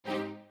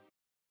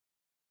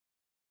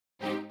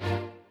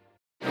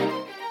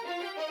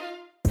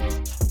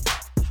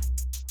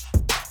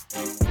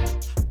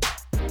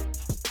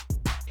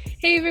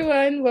Hey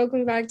everyone,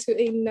 welcome back to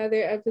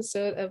another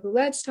episode of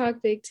Let's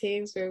Talk Big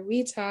Things, where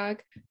we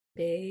talk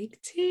big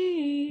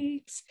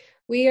things.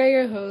 We are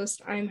your hosts.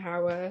 I'm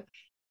Hawa,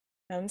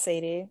 I'm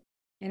Sadie.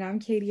 And I'm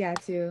Katie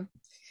Atu.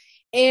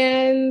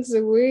 and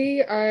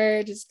we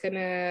are just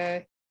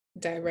gonna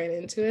dive right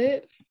into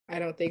it. I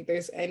don't think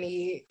there's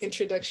any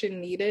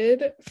introduction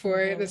needed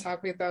for the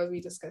topic that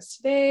we discussed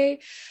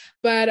today,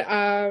 but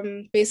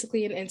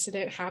basically an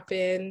incident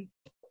happened,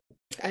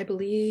 I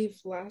believe,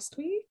 last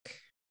week.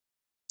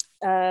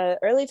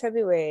 Early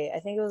February.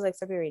 I think it was like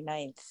February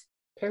 9th.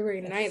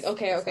 February 9th.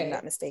 Okay, if I'm okay.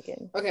 not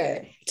mistaken.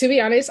 Okay. Yeah. To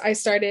be honest, I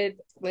started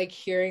like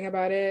hearing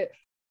about it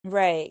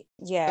Right.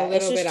 a Yeah.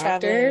 It's little bit just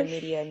traveling in after. the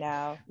media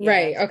now. Yeah.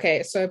 Right.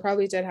 Okay. So it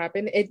probably did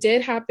happen. It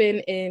did happen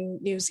in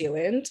New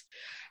Zealand.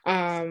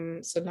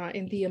 So not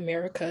in the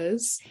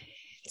Americas,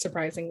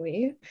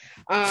 surprisingly.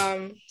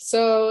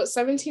 So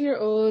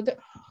 17-year-old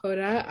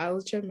Hoda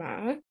Al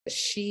Jamaa,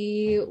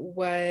 she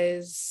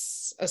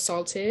was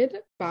assaulted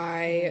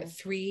by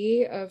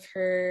three of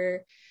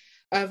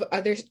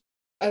other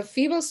of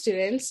female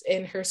students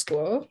in her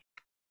school.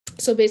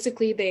 So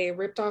basically, they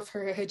ripped off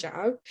her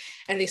hijab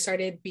and they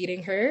started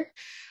beating her.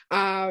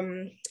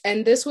 And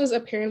this was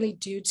apparently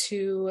due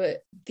to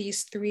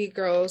these three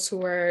girls who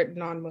were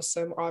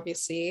non-Muslim,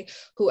 obviously,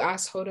 who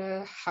asked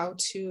Hoda how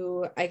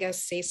to, I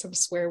guess, say some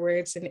swear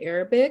words in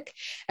Arabic.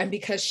 And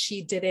because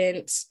she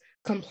didn't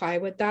comply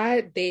with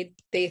that, they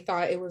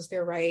thought it was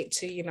their right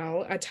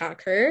to,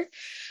 attack her.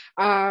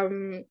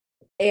 Um,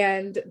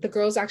 and the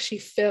girls actually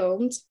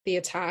filmed the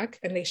attack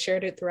and they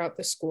shared it throughout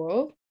the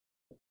school.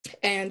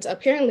 And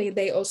apparently,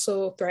 they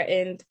also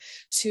threatened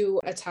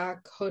to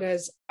attack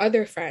Hoda's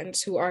other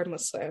friends who are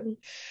Muslim.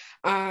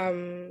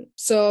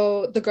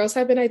 So the girls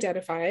have been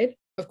identified,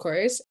 of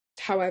course.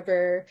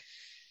 However,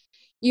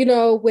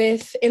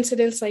 with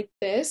incidents like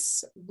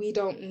this, we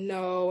don't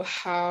know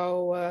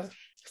how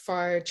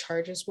far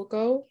charges will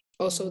go.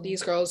 Also,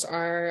 these girls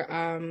are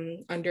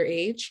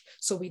underage,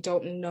 so we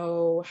don't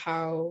know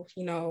how,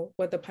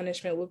 what the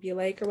punishment will be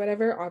like or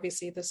whatever.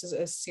 Obviously, this is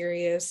a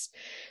serious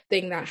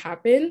thing that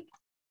happened.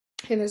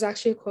 And there's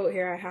actually a quote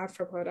here I have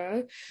from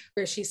Hoda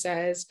where she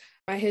says,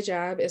 "My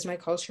hijab is my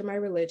culture, my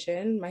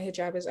religion. My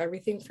hijab is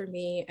everything for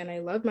me, and I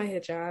love my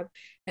hijab.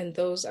 And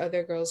those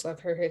other girls love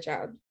her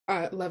hijab,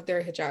 love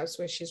their hijabs,"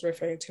 where she's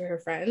referring to her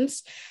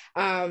friends.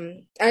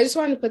 I just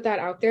wanted to put that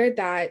out there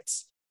that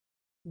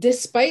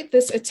despite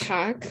this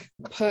attack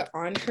put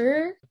on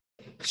her,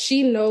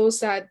 she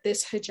knows that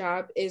this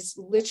hijab is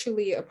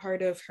literally a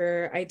part of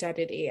her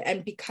identity.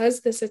 And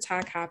because this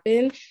attack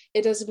happened,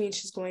 it doesn't mean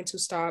she's going to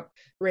stop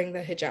wearing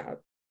the hijab.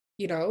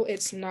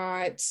 It's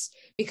not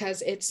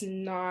because it's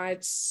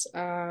not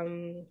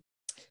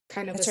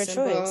kind of It's a her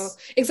symbol. choice.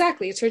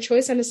 Exactly. It's her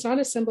choice. And it's not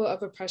a symbol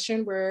of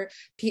oppression where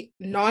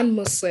non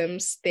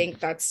Muslims think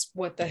that's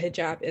what the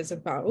hijab is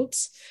about.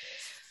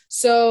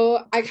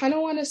 So I kind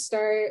of want to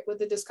start with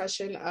the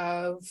discussion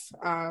of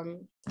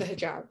the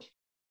hijab.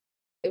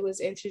 It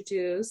was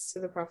introduced to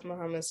the Prophet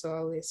Muhammad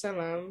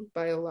SAW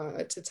by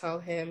Allah to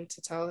tell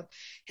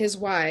his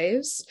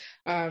wives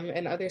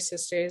and other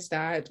sisters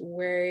that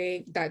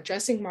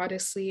dressing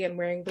modestly and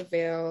wearing the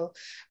veil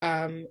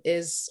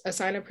is a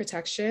sign of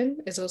protection,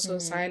 is also a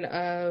sign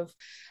of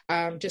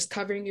just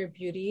covering your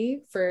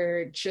beauty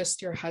for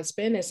just your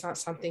husband. It's not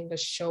something to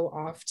show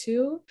off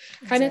to,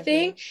 kind of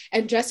thing.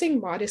 And dressing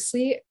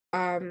modestly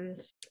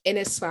in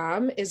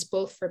Islam is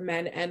both for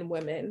men and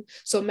women.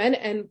 So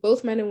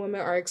both men and women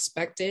are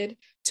expected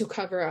to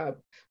cover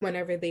up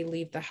whenever they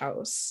leave the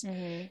house,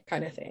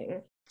 kind of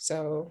thing.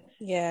 So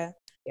Yeah.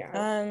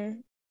 yeah.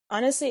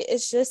 Honestly,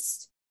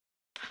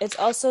 it's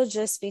also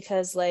just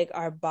because like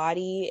our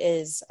body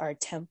is our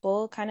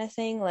temple kind of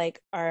thing.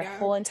 Like our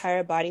whole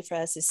entire body for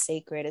us is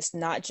sacred. It's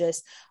not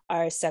just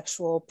our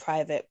sexual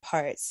private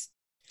parts.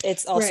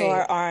 It's also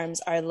our arms,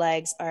 our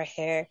legs, our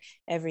hair,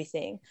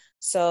 everything.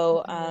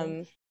 So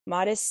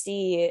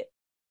modesty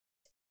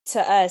to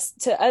us,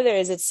 to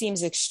others, it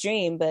seems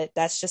extreme, but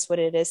that's just what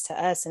it is to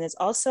us. And it's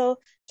also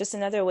just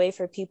another way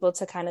for people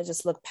to kind of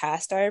just look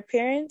past our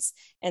appearance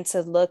and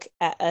to look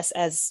at us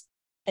as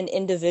an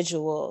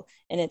individual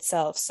in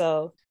itself.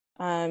 So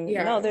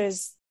no,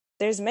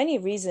 there's many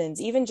reasons.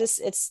 Even just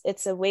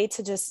it's a way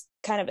to just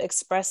kind of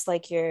express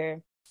like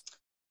your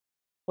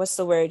what's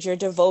the word, your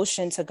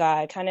devotion to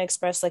God, kind of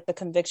express like the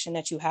conviction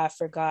that you have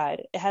for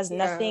God. It has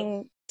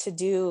nothing to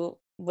do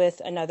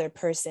with another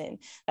person.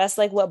 That's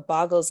like what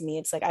boggles me.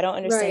 It's like I don't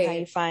understand how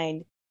you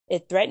find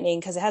it threatening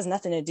because it has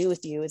nothing to do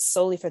with you. It's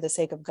solely for the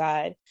sake of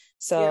God.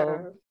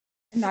 So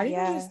not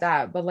even just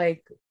that, but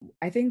like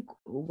I think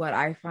what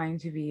I find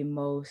to be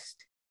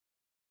most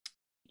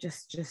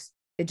just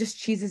it just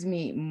cheeses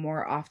me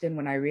more often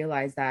when I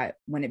realize that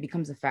when it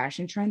becomes a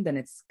fashion trend, then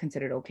it's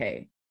considered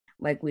okay.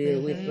 Like we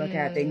look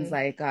at things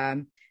like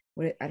I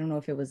don't know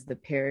if it was the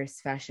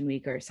Paris Fashion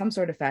Week or some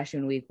sort of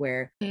fashion week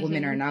where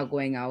women are now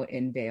going out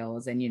in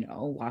veils and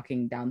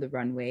walking down the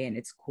runway, and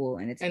it's cool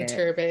and it's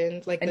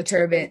turban, like and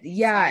turban.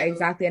 Yeah,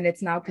 exactly. And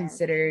it's now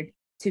considered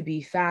to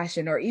be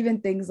fashion, or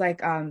even things like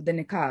the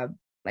niqab.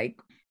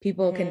 Like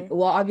People can,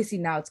 well, obviously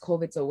now it's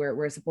COVID, so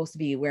we're supposed to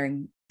be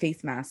wearing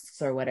face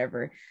masks or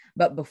whatever.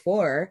 But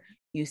before,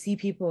 you see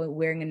people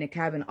wearing a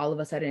niqab and all of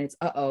a sudden it's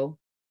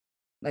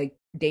like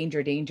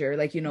danger,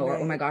 like, you know, or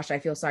oh my gosh, I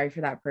feel sorry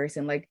for that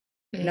person. Like,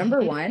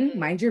 number one,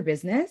 mind your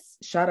business,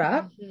 shut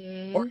up.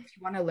 Or if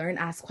you want to learn,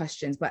 ask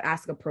questions, but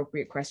ask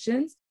appropriate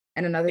questions.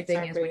 And another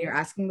thing is, when you're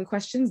asking the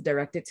questions,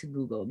 direct it to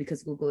Google,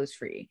 because Google is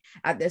free.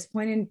 At this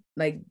point in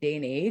like day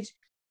and age,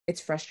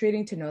 it's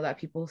frustrating to know that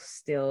people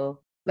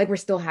still, like, we're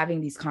still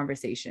having these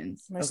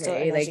conversations. We're still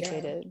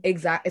uneducated. Like,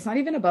 exactly. It's not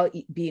even about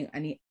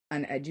being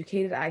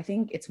uneducated. I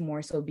think it's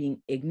more so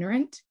being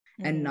ignorant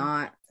and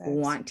not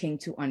wanting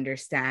to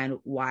understand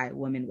why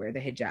women wear the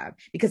hijab.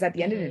 Because at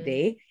the end of the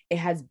day, it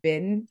has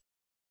been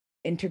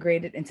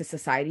integrated into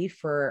society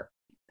for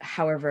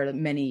however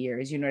many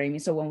years, you know what I mean?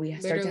 So when we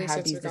start to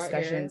have these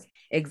discussions,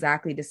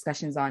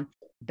 discussions on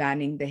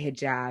banning the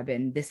hijab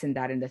and this and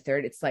that and the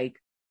third, it's like,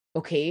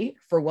 okay,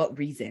 for what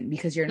reason?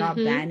 Because you're not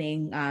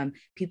banning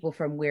people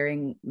from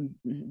wearing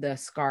the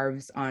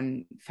scarves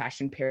on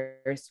Fashion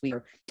Paris Week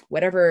or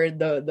whatever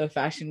the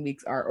fashion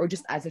weeks are, or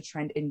just as a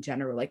trend in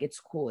general. Like, it's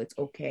cool, it's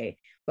okay.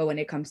 But when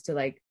it comes to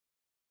like,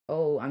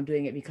 oh, I'm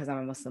doing it because I'm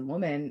a Muslim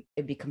woman,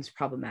 it becomes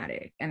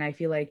problematic. And I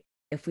feel like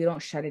if we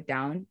don't shut it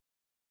down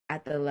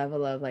at the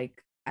level of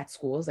like at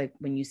schools, like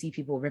when you see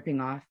people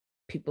ripping off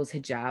people's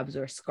hijabs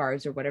or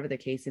scarves or whatever the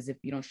case is, if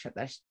you don't shut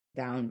that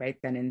down right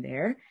then and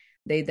there,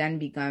 they then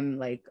become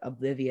like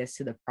oblivious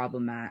to the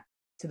problem at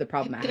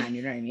hand,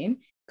 you know what I mean?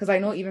 Because I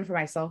know even for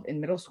myself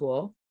in middle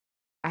school,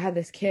 I had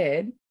this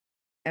kid,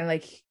 and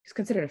like, he's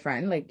considered a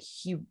friend, like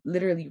he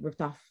literally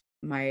ripped off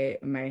my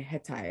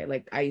head tie,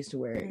 like I used to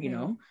wear, you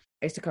know,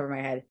 I used to cover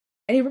my head,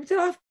 and he ripped it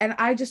off, and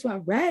I just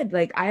went red.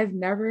 Like, I've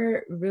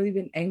never really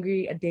been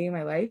angry a day in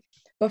my life,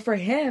 but for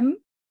him,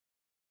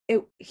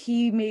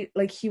 he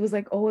was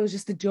like, oh, it was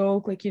just a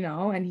joke, like, you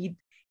know, and he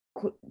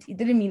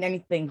didn't mean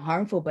anything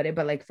harmful, but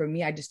like for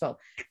me, I just felt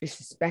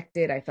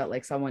disrespected. I felt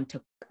like someone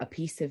took a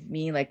piece of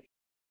me. Like,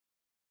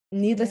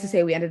 needless to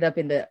say, we ended up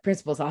in the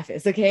principal's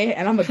office, okay?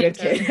 And I'm a good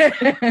kid.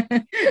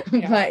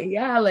 But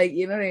yeah, like,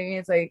 you know what I mean?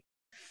 It's like,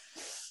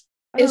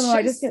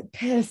 I just get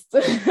pissed.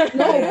 No,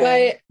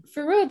 but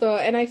for real though,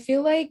 and I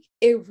feel like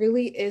it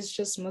really is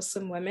just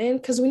Muslim women,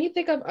 because when you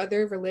think of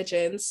other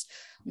religions,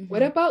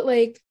 what about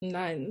like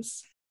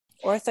nuns,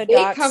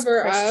 Orthodox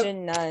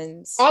Christian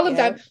nuns, all of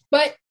them?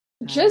 But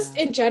just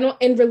in general,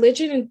 in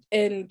religion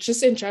and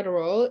just in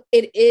general,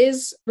 it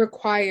is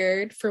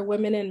required for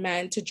women and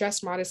men to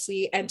dress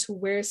modestly and to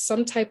wear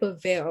some type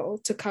of veil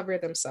to cover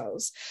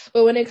themselves.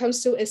 But when it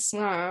comes to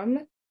Islam,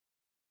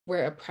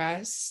 we're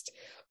oppressed,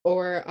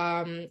 or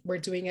we're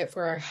doing it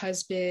for our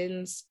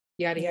husbands,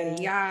 yada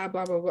yada yada,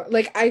 blah blah blah.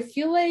 Like, I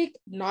feel like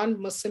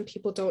non-Muslim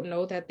people don't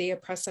know that they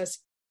oppress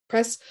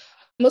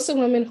Muslim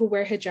women who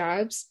wear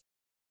hijabs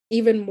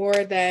even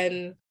more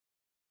than,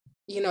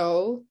 you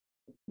know,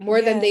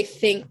 more than they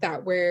think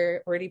that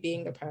we're already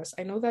being oppressed.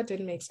 I know that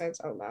didn't make sense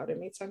out loud. It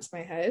made sense in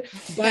my head,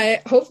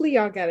 but hopefully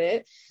y'all get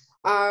it.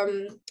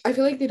 I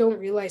feel like they don't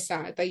realize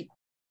that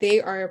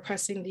they are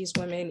oppressing these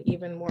women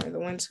even more, the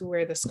ones who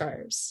wear the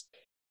scarves.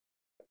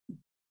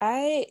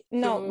 I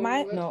just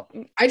want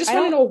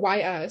to know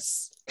why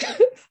us.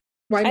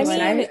 Why? I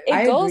mean,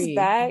 it goes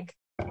back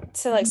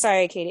to like,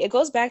 sorry, Katie, it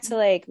goes back to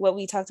like what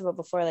we talked about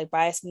before, like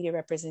biased media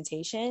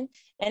representation,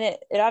 and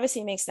it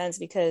obviously makes sense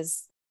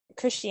because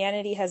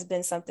Christianity has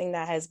been something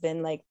that has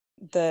been like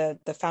the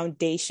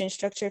foundation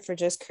structure for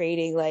just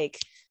creating like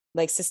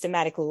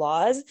systematic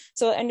laws.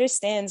 So it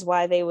understands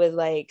why they would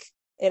like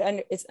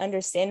it's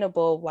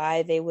understandable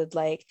why they would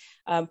like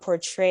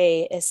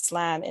portray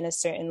Islam in a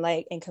certain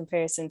light in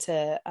comparison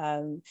to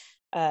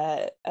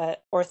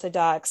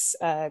Orthodox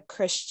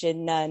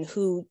Christian nun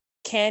who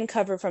can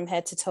cover from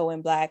head to toe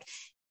in black,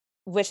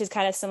 which is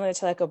kind of similar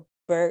to like a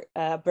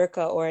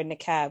burqa or a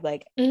niqab.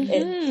 Like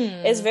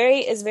it's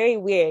very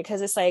weird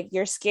because it's like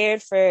you're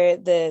scared for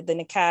the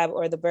niqab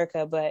or the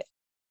burqa, but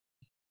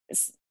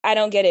I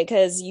don't get it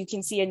because you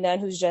can see a nun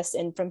who's dressed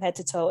in from head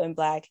to toe in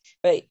black,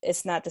 but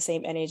it's not the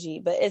same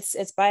energy. But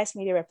it's biased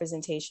media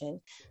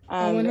representation.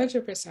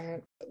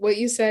 100%. What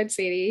you said,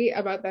 Sadie,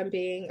 about them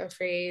being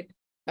afraid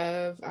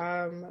of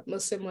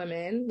Muslim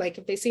women, like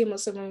if they see a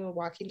Muslim woman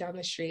walking down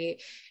the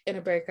street in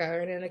a burqa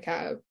or in a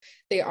niqab,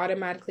 they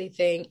automatically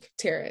think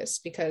terrorists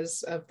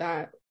because of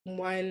that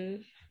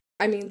one.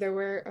 I mean, there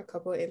were a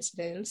couple of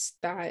incidents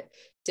that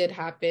did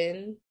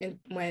happen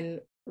when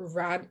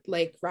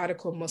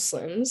radical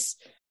Muslims,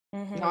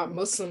 not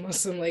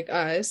Muslim like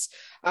us,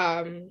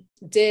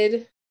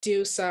 did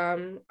do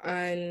some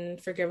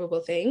unforgivable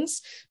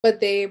things,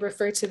 but they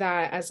refer to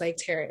that as like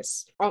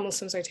terrorists. All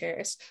Muslims are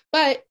terrorists.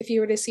 But if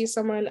you were to see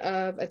someone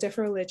of a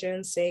different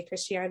religion, say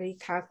Christianity,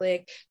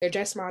 Catholic, they're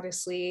dressed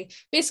modestly,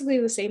 basically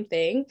the same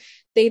thing.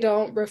 They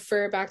don't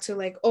refer back to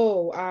like,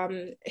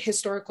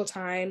 historical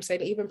times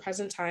and even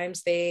present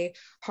times, they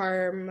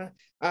harm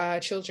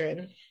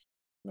children.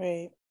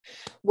 Right.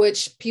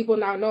 Which people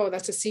now know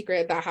that's a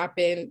secret that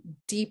happened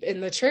deep in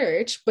the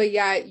church, but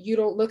yet you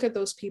don't look at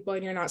those people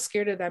and you're not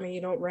scared of them and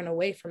you don't run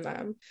away from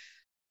them.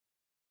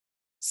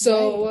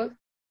 So right.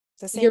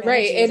 You're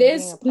right. It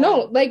is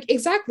no, like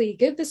exactly.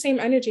 Give the same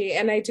energy,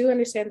 and I do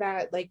understand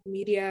that like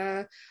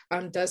media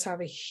does have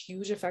a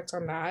huge effect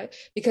on that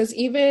because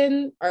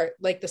even our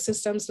like the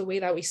systems, the way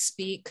that we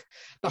speak,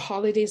 the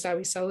holidays that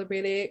we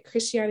celebrate it,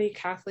 Christianity,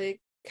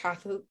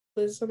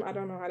 Catholicism, I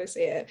don't know how to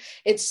say it.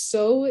 It's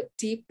so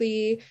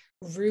deeply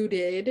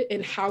rooted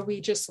in how we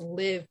just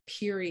live,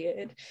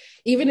 period.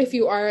 Even if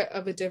you are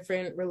of a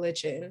different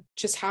religion,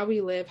 just how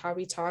we live, how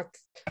we talk,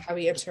 how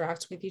we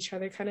interact with each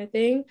other, kind of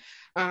thing.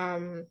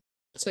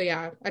 So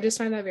yeah, I just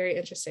find that very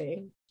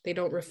interesting. They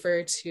don't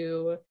refer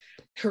to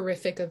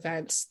horrific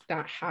events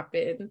that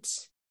happened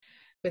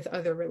with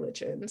other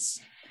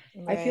religions.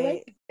 Right. I feel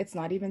like it's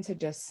not even to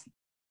just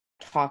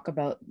talk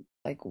about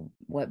like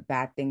what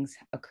bad things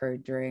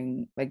occurred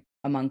during like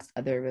amongst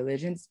other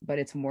religions, but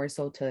it's more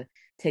so to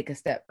take a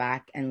step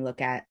back and look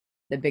at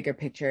the bigger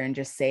picture and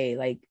just say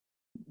like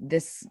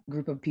this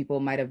group of people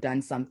might have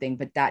done something,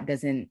 but that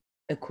doesn't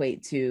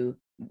equate to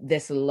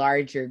this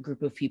larger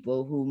group of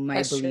people who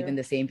might believe in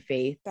the same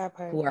faith,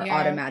 who are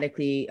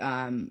automatically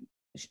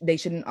they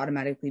shouldn't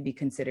automatically be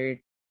considered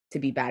to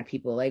be bad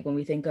people. Like when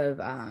we think of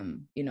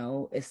you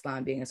know,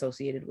 Islam being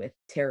associated with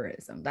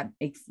terrorism, that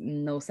makes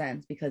no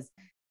sense because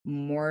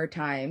more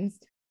times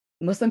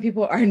Muslim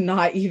people are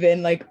not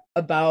even like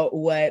about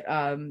what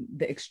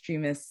the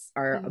extremists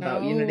are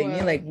about. You know what I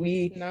mean? Like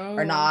we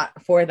are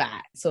not for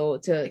that. So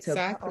to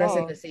put us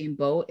in the same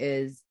boat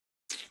is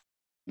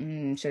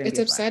it's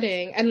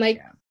upsetting. And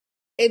like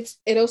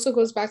it also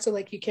goes back to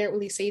like you can't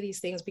really say these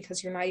things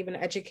because you're not even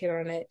educated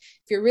on it.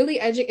 If you're really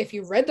if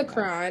you read the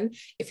Quran,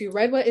 if you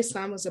read what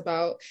Islam was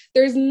about,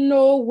 there's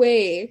no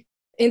way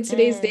in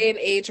today's day and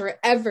age or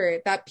ever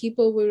that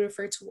people would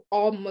refer to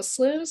all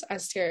Muslims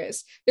as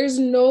terrorists. There's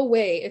no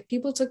way. If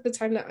people took the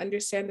time to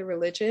understand the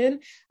religion,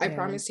 I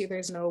promise you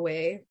there's no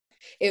way.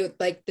 It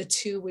like the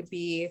two would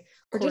be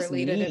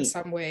correlated in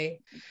some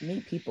way.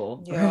 Meet people.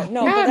 But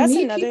that's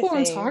meet another people thing.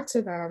 And talk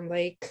to them.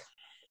 Like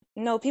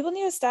no, people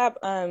need to stop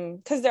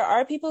because there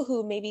are people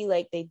who maybe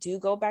like they do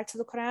go back to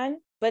the Quran,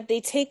 but they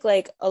take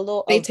like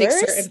a take verse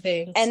certain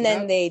things and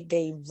then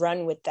they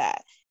run with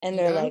that. And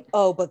they're like,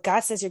 oh, but God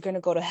says you're going to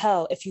go to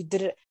hell if you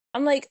did it.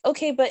 I'm like,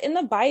 okay, but in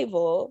the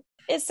Bible,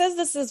 it says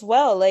this as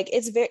well. Like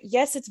it's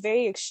it's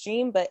very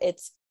extreme, but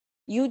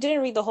you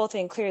didn't read the whole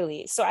thing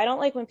clearly. So I don't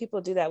like when people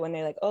do that when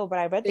they're like, oh, but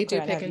I read the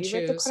Quran. Have you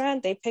read the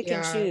Quran? They pick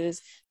and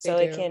choose so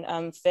it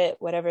can fit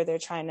whatever they're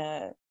trying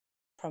to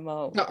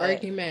promote the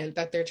argument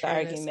that they're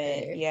trying to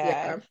say.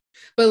 Yeah.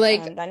 But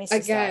like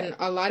again,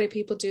 a lot of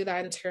people do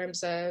that in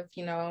terms of,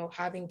 you know,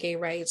 having gay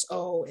rights.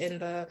 Oh, in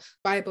the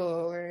Bible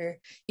or,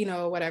 you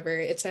know, whatever,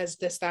 it says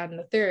this, that, and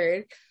the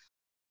third.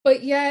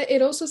 But yeah,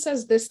 it also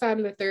says this, that,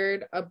 and the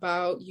third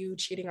about you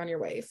cheating on your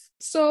wife.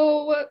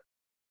 So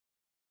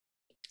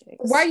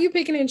why are you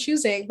picking and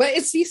choosing? But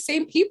it's these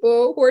same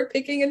people who are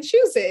picking and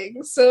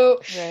choosing. So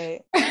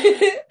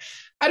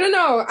I don't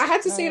know. I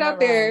had to say it out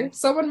there.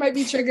 Someone might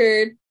be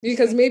triggered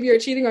because maybe you're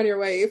cheating on your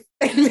wife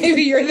and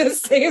maybe you're the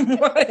same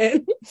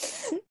one.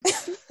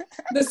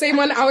 The same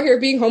one out here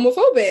being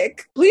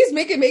homophobic. Please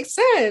make it make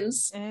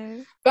sense.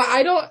 But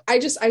I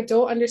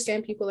don't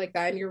understand people like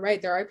that. And you're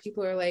right. There are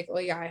people who are like, oh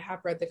yeah, I have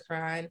read the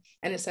Quran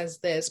and it says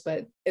this,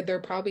 but they're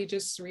probably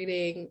just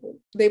reading.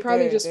 They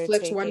probably just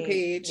flipped one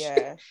page.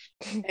 Yeah.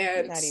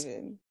 And not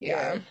even.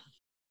 Yeah.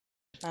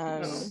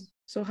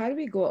 So how do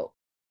we go?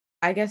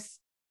 I guess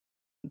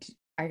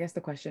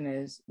the question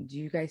is, do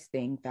you guys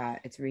think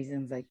that it's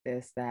reasons like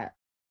this that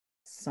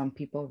some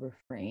people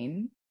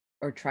refrain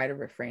or try to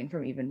refrain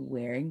from even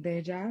wearing the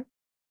hijab?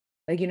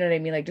 Like, you know what I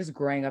mean? Like just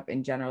growing up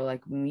in general,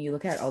 like when you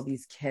look at all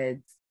these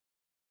kids,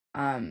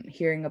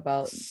 hearing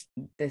about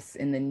this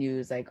in the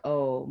news, like,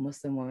 oh,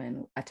 Muslim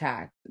woman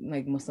attacked.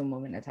 Like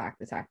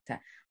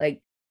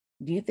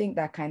do you think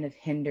that kind of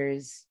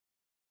hinders,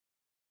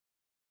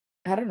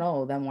 I don't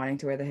know, them wanting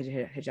to wear the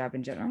hijab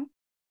in general?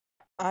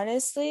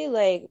 Honestly,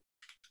 like,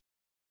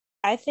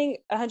 I think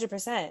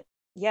 100%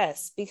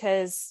 yes,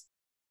 because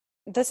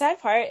the sad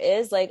part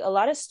is like a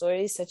lot of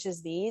stories such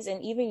as these,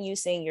 and even you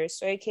saying your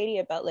story, Katie,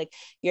 about like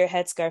your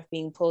headscarf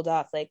being pulled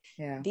off, like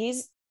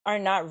these are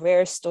not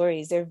rare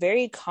stories. They're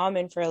very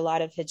common for a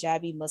lot of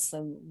hijabi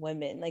Muslim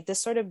women. Like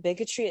this sort of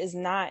bigotry is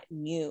not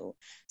new.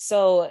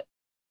 So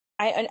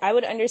I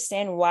would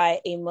understand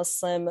why a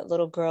Muslim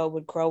little girl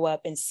would grow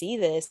up and see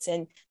this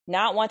and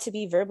not want to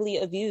be verbally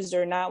abused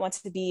or not want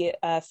to be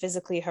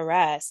physically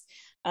harassed.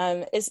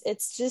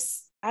 It's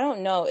just, I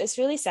don't know. It's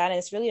really sad and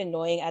it's really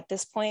annoying at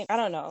this point. I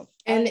don't know.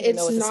 And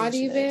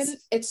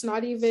it's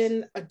not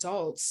even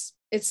adults.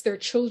 It's their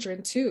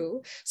children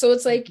too. So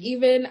it's like,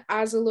 even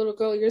as a little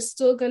girl, you're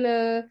still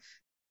gonna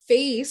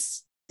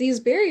face these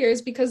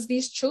barriers because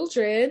these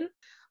children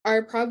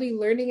are probably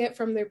learning it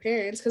from their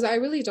parents, because I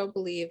really don't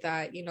believe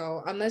that, you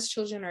know, unless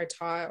children are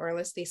taught or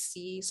unless they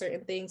see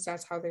certain things,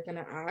 that's how they're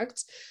going to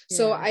act.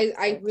 So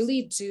I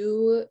really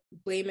do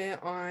blame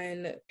it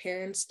on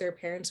parents, their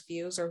parents'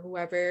 views, or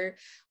whoever,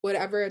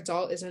 whatever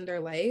adult is in their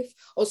life.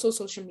 Also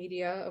social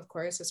media, of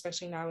course,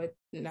 especially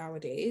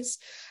nowadays.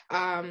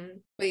 But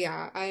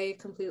yeah, I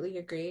completely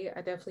agree.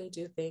 I definitely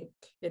do think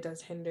it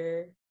does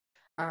hinder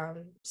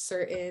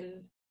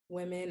certain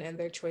women and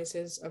their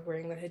choices of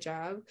wearing the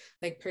hijab.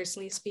 Like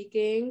personally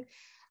speaking,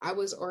 I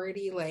was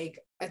already like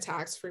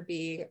attacked for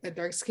being a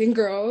dark-skinned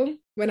girl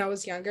when I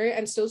was younger,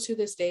 and still to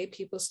this day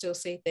people still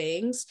say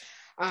things,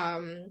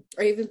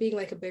 or even being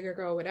like a bigger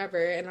girl,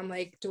 whatever, and I'm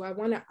like, do I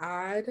want to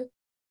add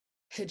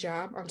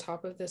hijab on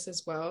top of this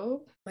as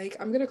well? Like,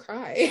 I'm gonna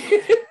cry.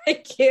 I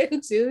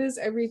can't do this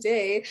every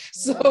day.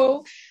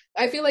 So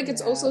I feel like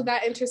it's also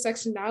that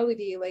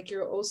intersectionality, like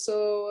you're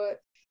also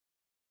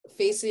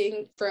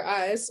facing, for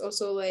us,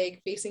 also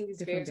like facing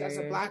these barriers as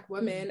a Black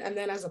woman, and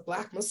then as a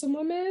Black Muslim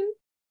woman,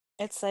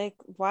 it's like,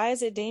 why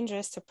is it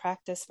dangerous to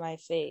practice my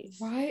faith?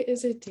 Why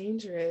is it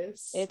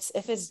dangerous?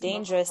 If it's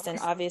dangerous, then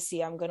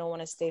obviously I'm gonna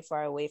want to stay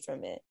far away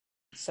from it.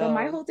 So but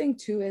my whole thing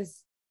too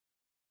is,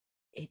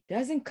 it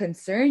doesn't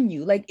concern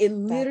you. Like, it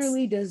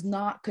literally does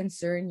not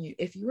concern you.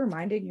 If you were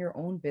minding your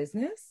own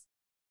business,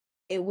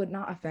 it would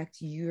not affect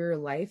your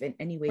life in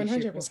any way,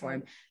 100%. Shape, or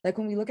form. Like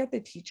when we look at the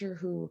teacher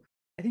who,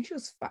 I think she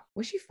was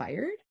she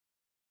fired?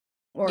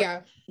 Or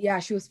yeah,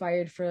 she was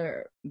fired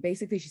for,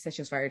 basically she said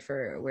she was fired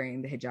for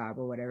wearing the hijab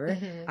or whatever.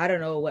 Mm-hmm. I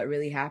don't know what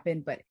really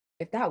happened, but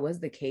if that was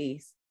the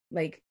case,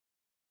 like,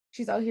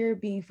 she's out here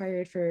being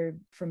fired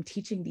from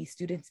teaching these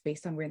students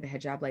based on wearing the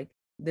hijab. Like,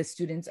 the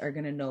students are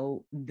gonna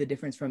know the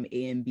difference from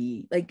A and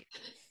B. Like,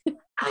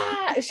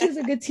 she's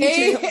a good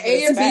teacher.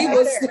 A and B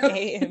will still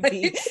A and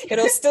B.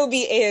 It'll still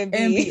be A and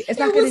B. It's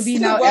not gonna be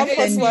now. 1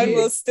 + 1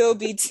 will still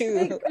be 2.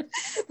 Like,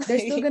 they're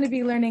still gonna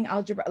be learning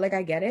algebra. Like,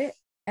 I get it.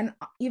 And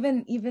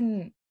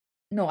even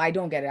no, I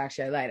don't get it.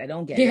 Actually, I lied. I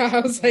don't get it. Yeah, I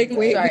was like,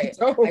 wait,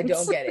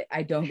 sorry,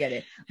 I don't get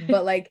it.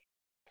 But like,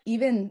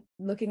 even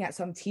looking at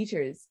some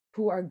teachers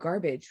who are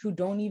garbage, who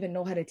don't even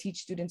know how to teach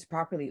students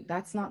properly,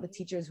 that's not the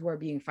teachers who are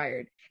being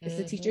fired. It's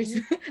the teachers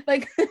who,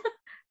 like,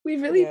 we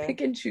really pick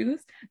and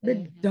choose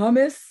the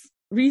dumbest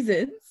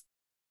reasons.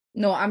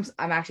 No, I'm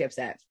actually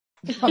upset.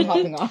 I'm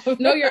hopping off.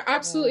 No, you're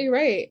absolutely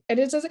right. And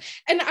it doesn't,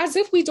 and as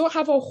if we don't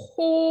have a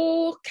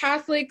whole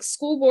Catholic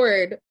school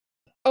board,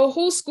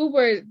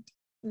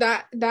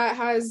 that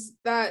has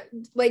that,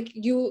 like,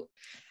 you,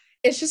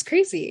 it's just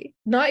crazy.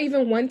 Not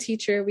even one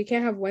teacher. We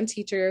can't have one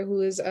teacher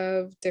who is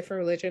of different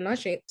religion.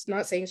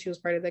 Not saying she was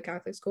part of the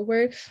Catholic school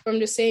board, but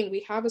I'm just saying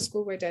we have a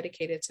school board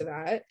dedicated to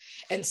that,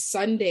 and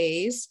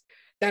Sundays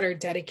that are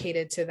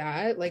dedicated to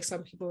that. Like,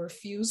 some people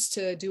refuse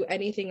to do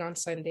anything on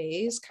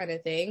Sundays, kind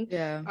of thing.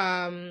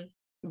 Yeah.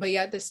 But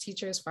yet this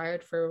teacher is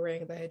fired for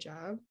wearing the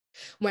hijab,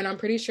 when I'm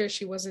pretty sure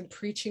she wasn't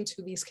preaching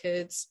to these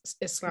kids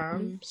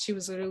Islam. Mm-hmm. She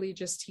was literally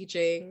just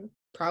teaching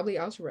probably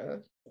algebra.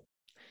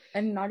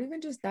 And not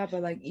even just that,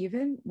 but like,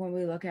 even when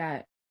we look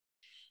at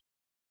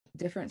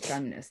different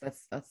feminists,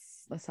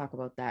 let's talk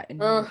about that in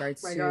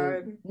regards to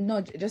God.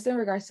 No, just in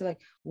regards to like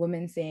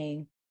women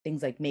saying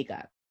things like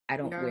makeup. I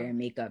don't wear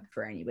makeup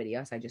for anybody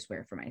else. I just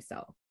wear it for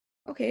myself.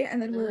 Okay,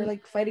 and then we're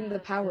like fighting the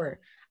power.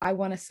 I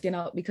want to skin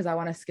out because I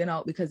want to skin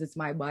out because it's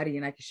my body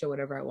and I can show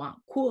whatever I want.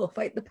 Cool,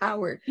 fight the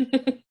power.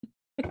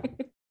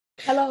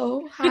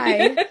 Hello,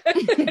 hi.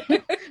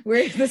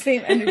 We're the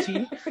same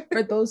energy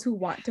for those who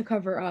want to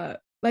cover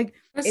up. Like,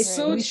 it's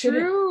so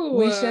true.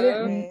 We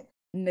shouldn't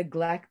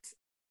neglect.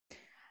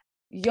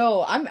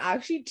 Yo, I'm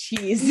actually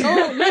cheesed.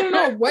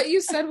 No. What you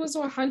said was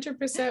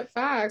 100%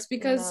 facts,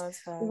 because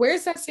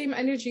where's that same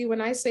energy when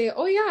I say,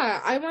 oh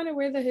yeah, I want to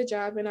wear the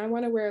hijab and I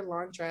want to wear a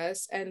long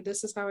dress and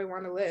this is how I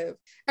want to live?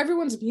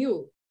 Everyone's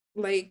mute.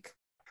 Like,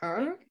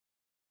 huh?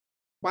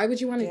 Why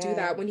would you want to do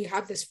that when you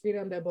have this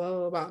freedom to blah,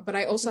 blah, blah? But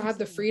I also have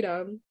the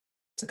freedom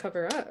to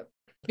cover up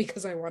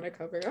because I want to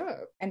cover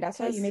up. And that's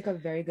why you make a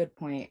very good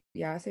point.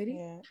 Yeah, Sadie?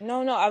 Yeah.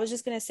 No, I was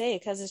just going to say,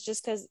 because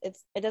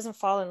it doesn't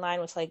fall in line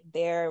with like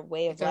their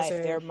way of life,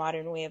 their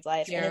modern way of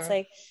life. Yeah. And it's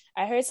like,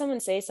 I heard someone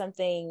say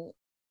something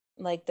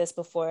like this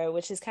before,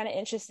 which is kind of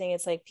interesting.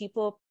 It's like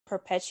people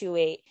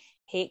perpetuate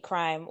hate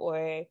crime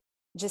or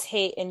just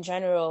hate in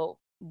general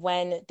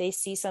when they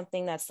see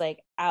something that's like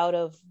out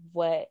of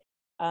what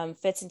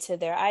fits into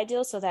their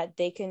ideal, so that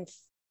they can,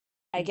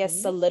 I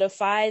guess,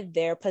 solidify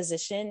their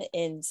position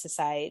in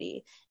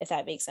society, if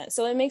that makes sense.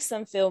 So it makes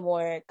them feel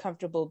more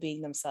comfortable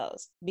being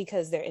themselves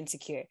because they're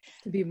insecure.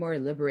 To be more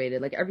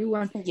liberated. Like every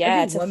woman to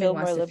feel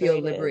more liberated.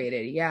 Feel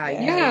liberated. Yeah.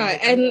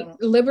 And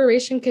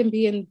liberation can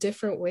be in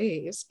different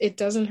ways. It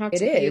doesn't have to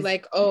be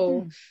like,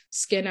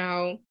 skin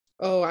out.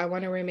 Oh, I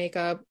want to wear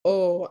makeup.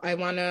 Oh, I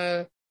want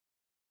to,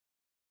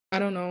 I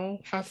don't know,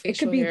 have facial hair. It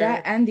could be hair.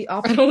 That and the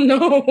opposite. I don't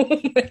know.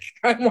 Like,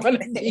 I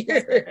want a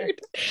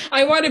beard.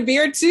 I want a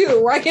beard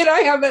too. Why can't I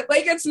have it?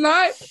 Like, it's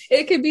not,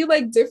 it could be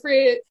like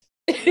different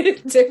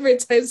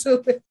types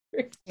of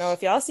liberation. No,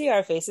 if y'all see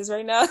our faces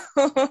right now,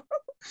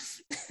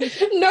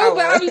 No,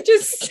 but I'm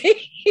just saying.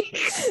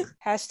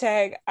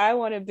 Hashtag I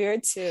want a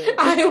beard too.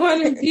 I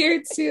want a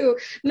beard too.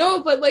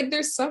 No, but like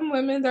there's some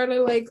women that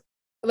are like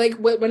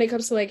when it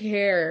comes to like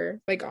hair,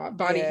 like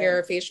body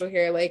hair, facial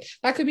hair, like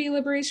that could be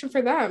liberation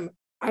for them.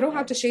 I don't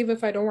have to shave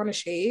if I don't want to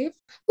shave.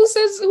 Who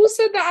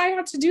said that I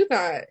have to do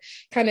that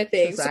kind of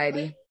thing?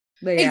 Society.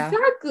 So,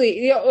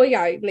 exactly. Yeah, oh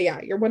yeah,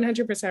 you're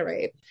 100%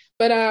 right.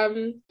 But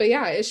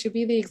yeah, it should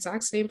be the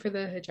exact same for the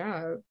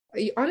hijab.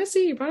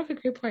 Honestly, you brought up a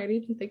great point. I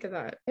didn't even think of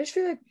that. I just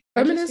feel like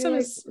feminism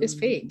is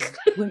fake.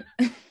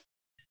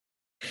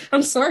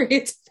 I'm sorry,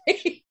 it's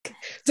fake.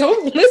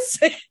 Don't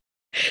listen.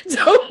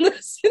 Don't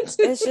listen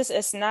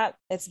to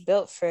it's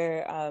built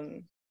for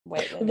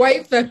white women.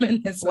 White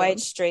feminism. White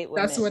straight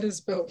women. That's what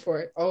it's built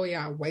for. Oh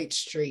yeah, white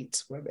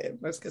straight women.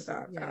 Let's get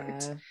that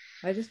fact.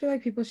 I just feel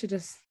like people should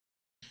just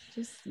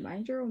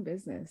mind your own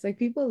business. Like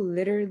people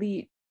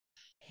literally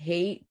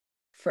hate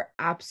for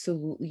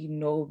absolutely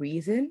no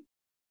reason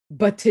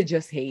but to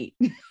just hate.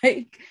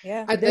 Like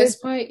at this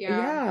point,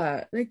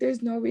 like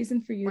there's no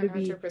reason for you 100%. To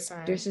be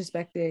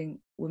disrespecting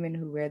women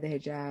who wear the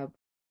hijab.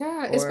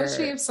 Yeah,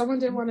 especially if someone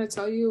didn't want to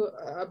tell you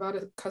about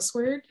a cuss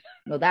word.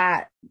 No,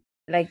 that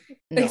no.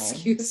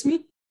 Excuse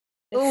me.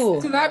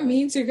 Oh, so that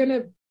means you're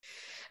gonna.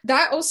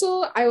 I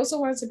also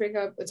wanted to bring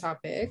up a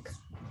topic.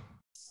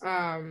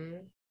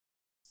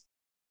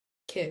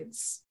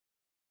 Kids.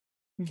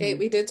 Okay,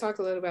 we did talk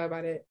a little bit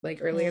about it like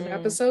earlier in the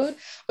episode,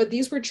 but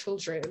these were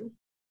children.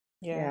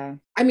 Yeah.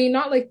 I mean,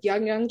 not like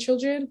young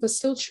children, but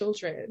still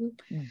children.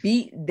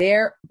 Beat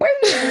their but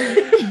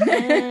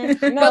they're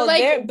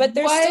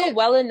still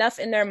well enough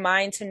in their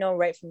mind to know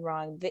right from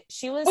wrong.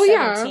 She was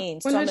 17.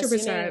 100%. So I'm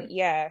assuming,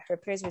 her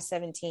peers were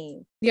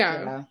 17.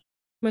 Yeah.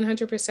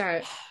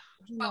 100%.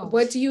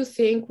 What do you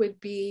think would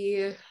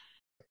be?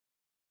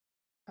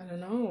 I don't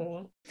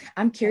know.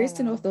 I'm curious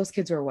to know if those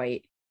kids were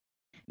white.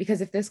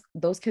 Because if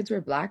those kids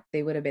were black,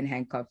 they would have been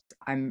handcuffed.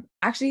 I'm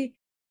actually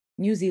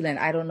New Zealand.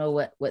 I don't know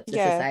what the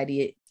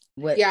society.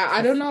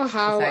 I don't know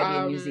how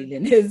society in New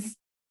Zealand is.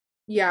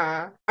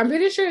 Yeah, I'm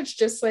pretty sure it's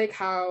just like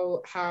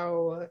how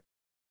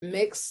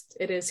mixed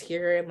it is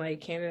here in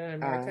like Canada and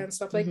America and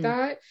stuff like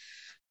that.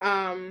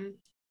 I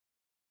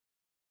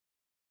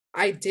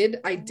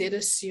did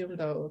assume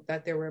though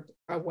that there were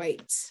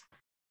white.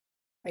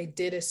 I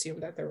did assume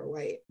that they were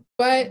white,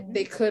 but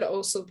they could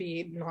also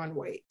be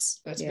non-white.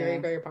 That's very,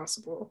 very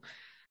possible.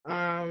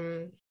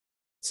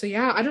 So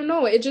yeah, I don't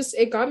know.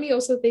 It got me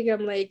also thinking,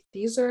 I'm like,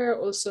 these are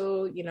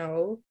also,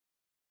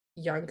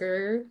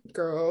 younger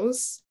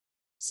girls.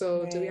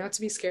 So do we have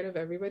to be scared of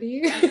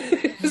everybody? Do you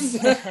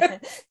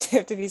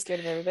have to be scared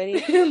of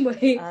everybody?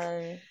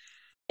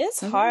 It's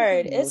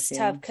hard. It's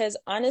tough because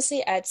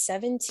honestly, at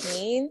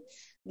 17,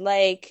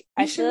 like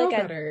I feel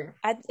like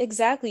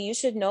exactly, you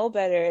should know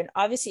better. And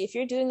obviously, if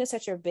you're doing this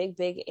at your big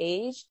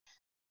age,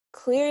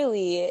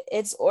 clearly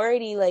it's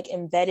already like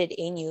embedded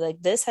in you. Like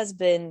this has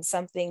been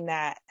something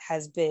that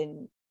has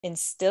been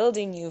instilled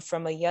in you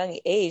from a young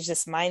age,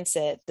 this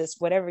mindset, this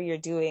whatever you're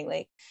doing,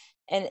 like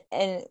and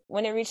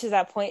when it reaches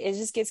that point, it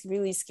just gets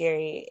really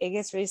scary. It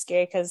gets really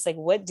scary because it's like,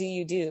 what do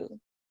you do?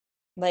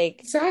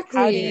 Like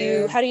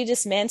exactly, how do you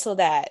dismantle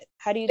that?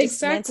 How do you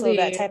dismantle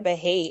that type of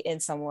hate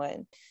in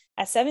someone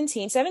at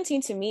 17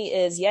 to me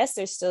is, yes,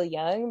 they're still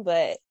young,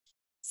 but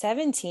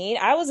 17,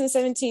 I wasn't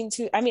 17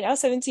 too. I mean, I was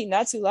 17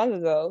 not too long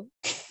ago.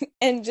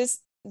 And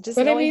just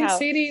but I mean,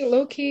 Sadie,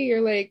 low-key,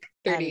 you're like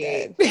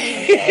 38.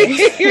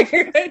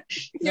 Okay.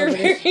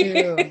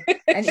 True.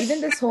 And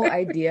even this whole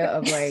idea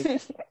of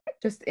like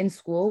just in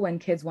school when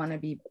kids want to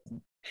be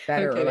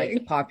better or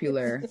like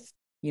popular,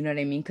 you know what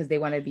I mean? Because they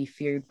want to be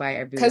feared by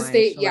everyone.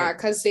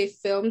 Because they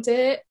filmed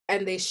it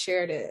and they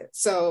shared it.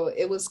 So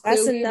it was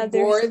clearly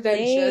more than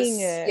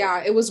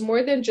it was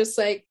more than just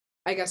like,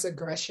 I guess,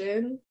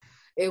 aggression.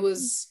 It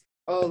was,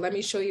 oh, let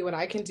me show you what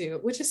I can do,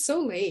 which is so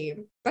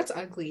lame. That's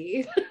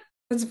ugly.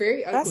 That's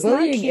very ugly.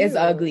 Bullying is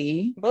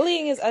ugly.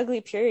 Bullying is ugly,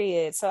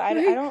 period. So I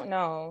don't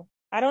know.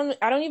 I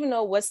don't even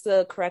know what's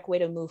the correct way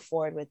to move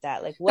forward with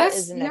that. Like, what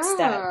is the next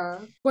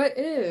step? What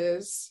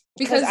is?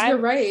 Because you're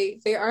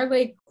right. They are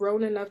like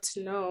grown enough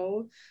to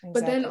know. Exactly.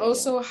 But then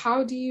also,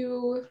 how do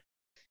you...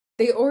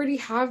 They already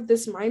have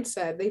this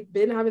mindset. They've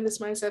been having this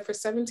mindset for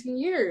 17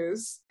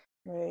 years.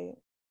 Right.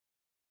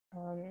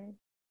 I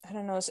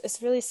don't know.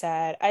 It's really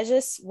sad.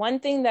 One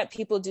thing that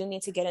people do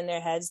need to get in their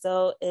heads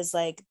though is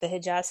like the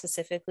hijab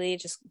specifically,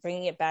 just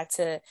bringing it back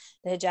to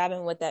the hijab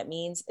and what that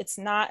means. It's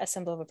not a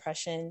symbol of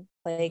oppression.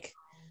 Like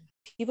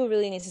people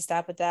really need to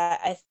stop with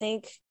that. I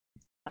think,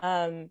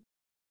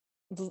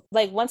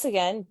 like once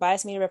again,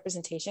 biased media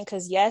representation,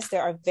 because yes,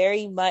 there are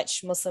very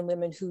much Muslim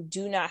women who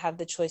do not have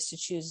the choice to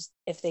choose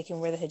if they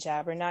can wear the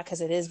hijab or not, because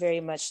it is very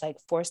much like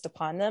forced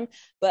upon them.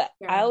 But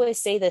I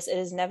always say this, it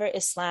is never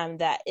Islam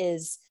that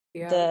is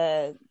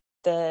the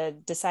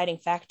deciding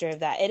factor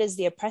of that. It is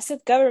the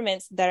oppressive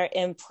governments that are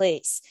in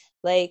place.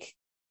 Like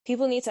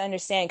people need to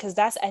understand, because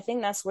I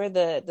think that's where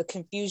the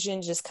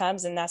confusion just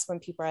comes, and that's when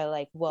people are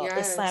like, well,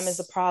 Islam is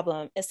the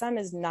problem. Islam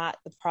is not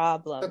the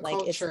problem. The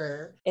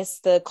culture. It's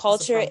the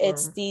culture.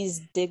 It's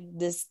this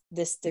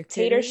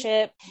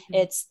dictatorship.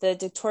 It's the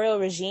dictatorial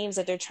regimes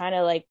that they're trying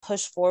to like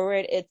push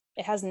forward. It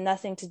has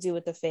nothing to do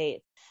with the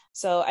faith.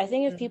 So I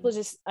think if people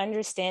just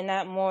understand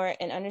that more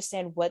and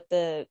understand what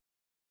the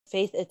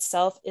faith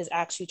itself is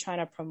actually trying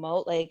to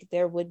promote, like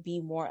there would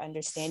be more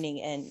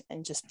understanding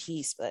and just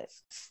peace. But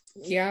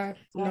yeah,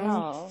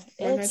 no,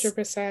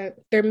 100%.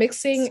 They're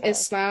mixing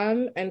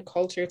Islam and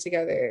culture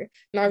together,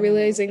 not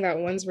realizing that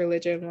one's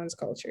religion, one's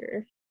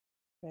culture.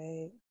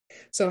 Right.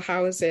 So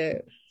how is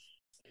it?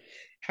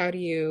 How do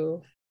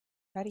you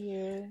when do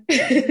you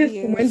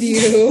when do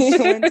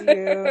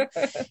you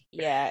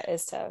yeah,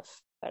 it's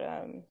tough. But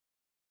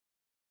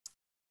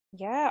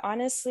yeah,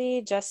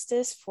 honestly,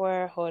 justice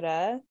for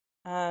Hoda.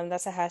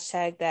 That's a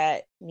hashtag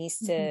that needs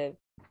to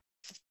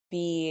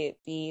be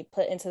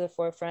put into the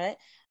forefront.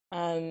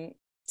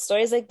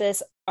 Stories like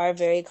this are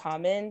very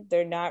common.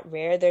 They're not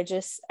rare. They're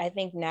just, I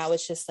think now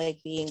it's just like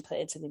being put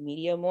into the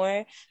media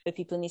more, but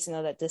people need to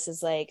know that this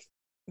is like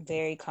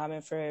very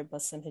common for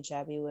Muslim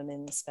hijabi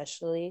women,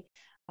 especially.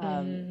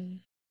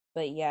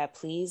 But yeah,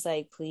 please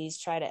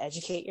try to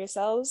educate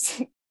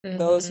yourselves.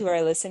 Those who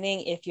are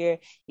listening, if you're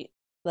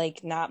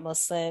like not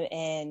Muslim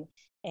and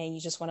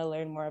you just want to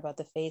learn more about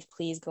the faith,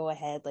 please go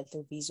ahead. Like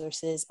the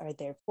resources are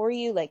there for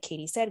you. Like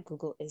Katie said,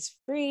 Google is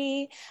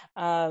free.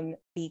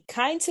 Be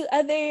kind to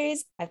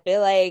others. I feel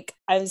like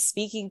I'm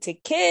speaking to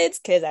kids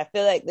because I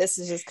feel like this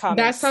is just common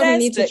sense. How we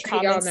need to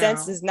treat common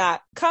sense is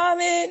not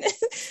common.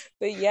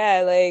 But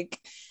yeah, like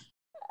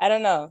I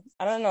don't know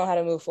how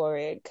to move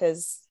forward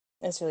because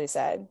it's really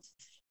sad.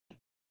 It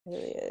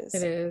really is.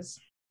 It is.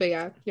 But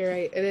yeah, you're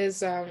right. It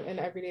is an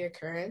everyday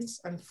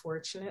occurrence.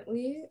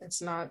 Unfortunately, it's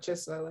not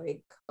just a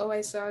like, oh, I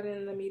saw it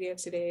in the media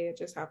today. It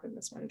just happened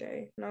this one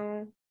day.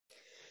 No,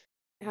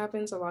 it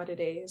happens a lot of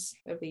days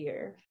of the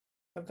year,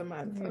 of the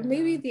month, or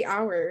maybe the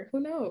hour.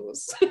 Who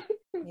knows?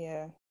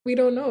 Yeah, we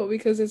don't know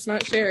because it's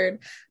not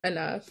shared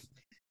enough.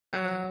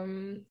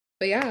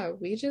 But yeah,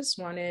 we just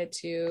wanted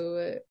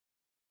to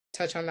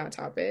touch on that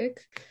topic.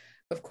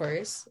 Of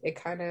course,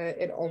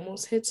 it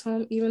almost hits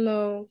home, even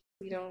though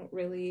we don't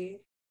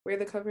really wear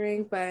the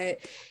covering, but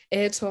it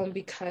hits home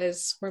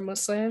because we're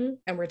Muslim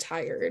and we're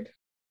tired.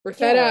 We're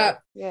fed up.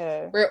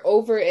 Yeah. We're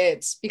over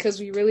it because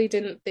we really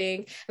didn't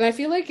think. And I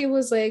feel like it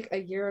was like a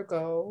year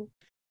ago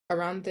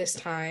around this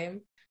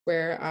time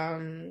where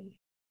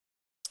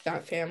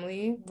that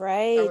family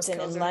that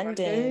and in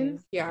London.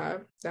 Yeah,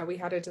 that we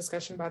had a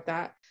discussion about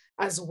that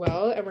as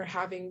well. And we're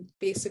having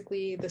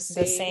basically the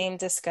same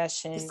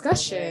discussion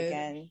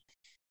again.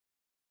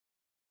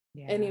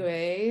 Yeah.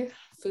 Anyway,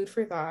 food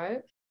for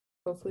thought.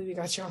 Hopefully we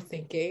got y'all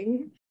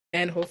thinking,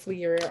 and hopefully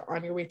you're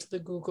on your way to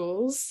the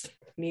Googles,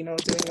 doing a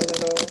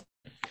little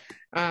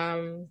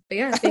but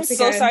yeah, thanks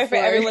again. I'm so sorry for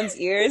everyone's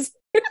ears.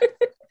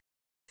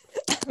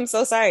 I'm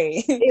so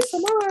sorry.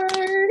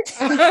 ASMR.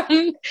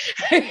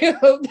 I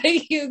hope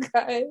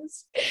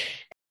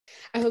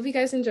you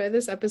guys enjoyed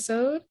this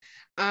episode.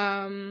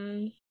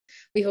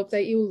 We hope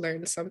that you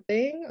learned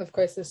something. Of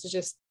course, this is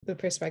just the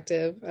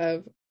perspective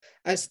of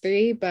us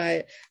three,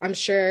 but I'm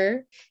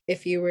sure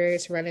if you were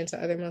to run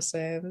into other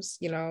Muslims,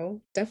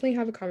 definitely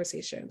have a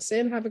conversation. Sit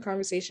and have a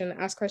conversation.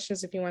 Ask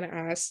questions if you want to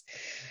ask.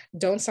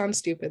 Don't sound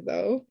stupid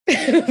though,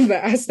 but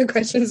ask the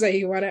questions that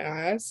you want to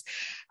ask.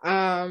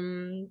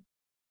 And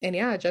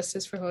yeah,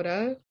 justice for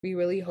Hoda. We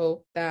really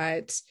hope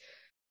that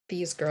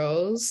these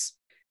girls,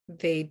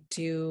 they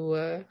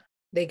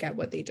get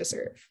what they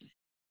deserve.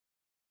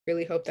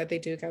 Really hope that they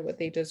do get what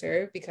they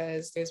deserve,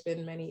 because there's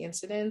been many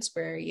incidents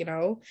where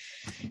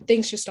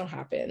things just don't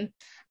happen.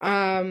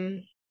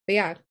 But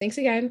yeah, thanks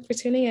again for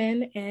tuning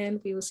in, and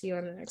we will see you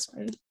on the next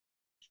one.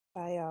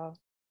 Bye, y'all.